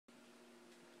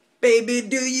Baby,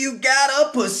 do you got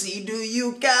a pussy? Do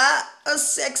you got a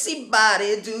sexy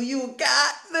body? Do you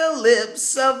got the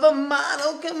lips of a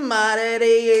model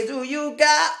commodity? Do you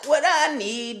got what I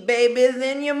need, baby?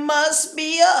 Then you must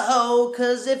be a hoe.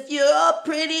 Cause if you're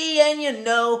pretty and you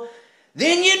know,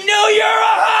 then you know you're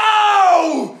a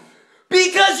hoe!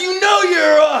 Because you know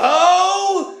you're a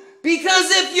hoe! Because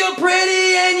if you're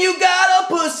pretty and you got a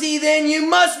pussy, then you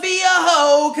must be a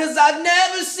hoe. Cause I've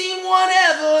never seen one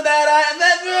ever that I've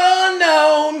ever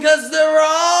known. Cause they're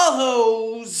all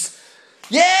hoes.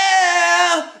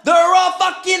 Yeah, they're all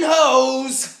fucking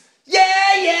hoes.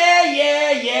 Yeah.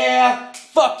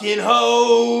 Fucking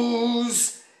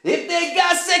hoes. If they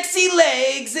got sexy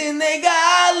legs and they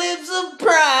got lips of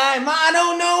prime, I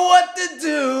don't know what to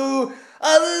do.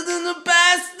 Other than to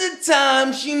pass the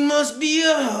time, she must be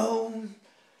a hoe.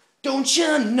 Don't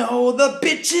you know the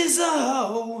bitch is a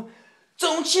hoe?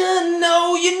 Don't you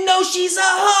know she's a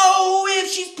hoe.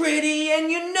 If she's pretty and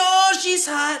you know she's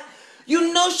hot,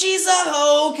 you know she's a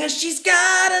hoe cause she's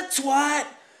got a twat.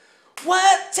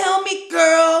 What? Tell me,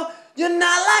 girl, you're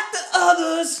not like the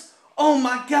others. Oh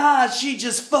my God, she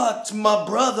just fucked my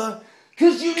brother.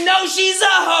 Cause you know she's a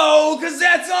hoe, cause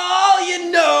that's all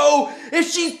you know. If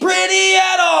she's pretty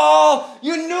at all,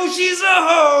 you know she's a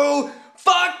hoe.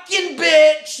 Fucking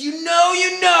bitch, you know.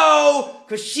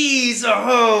 Cause she's a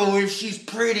hoe if she's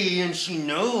pretty and she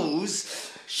knows.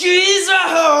 She's a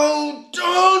hoe,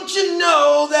 don't you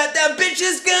know that that bitch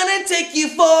is gonna take you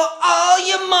for all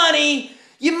your money.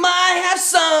 You might have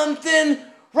something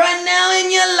right now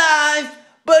in your life,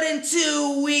 but in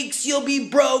 2 weeks you'll be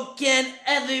broke and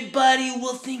everybody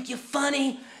will think you're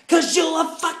funny. Cause you're a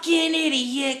fucking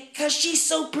idiot, cause she's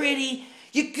so pretty.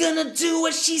 You're gonna do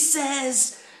what she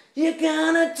says. You're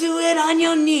gonna do it on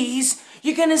your knees.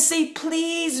 You're gonna say,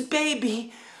 please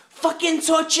baby, fucking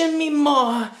torture me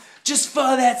more. Just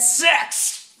for that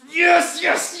sex. Yes.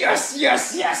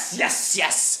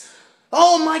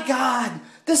 Oh my God,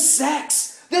 the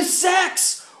sex.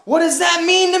 What does that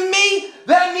mean to me?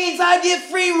 That means I get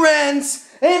free rent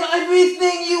and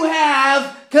everything you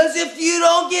have. Cause if you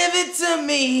don't give it to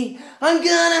me, I'm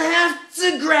gonna have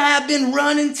to grab and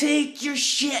run and take your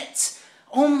shit.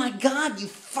 Oh my God, you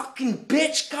fucking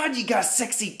bitch. God, you got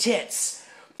sexy tits.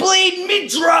 Bleed me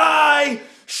dry.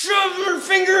 Shove your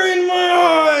finger in my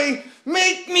eye.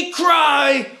 Make me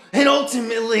cry. And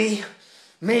ultimately,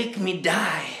 make me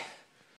die.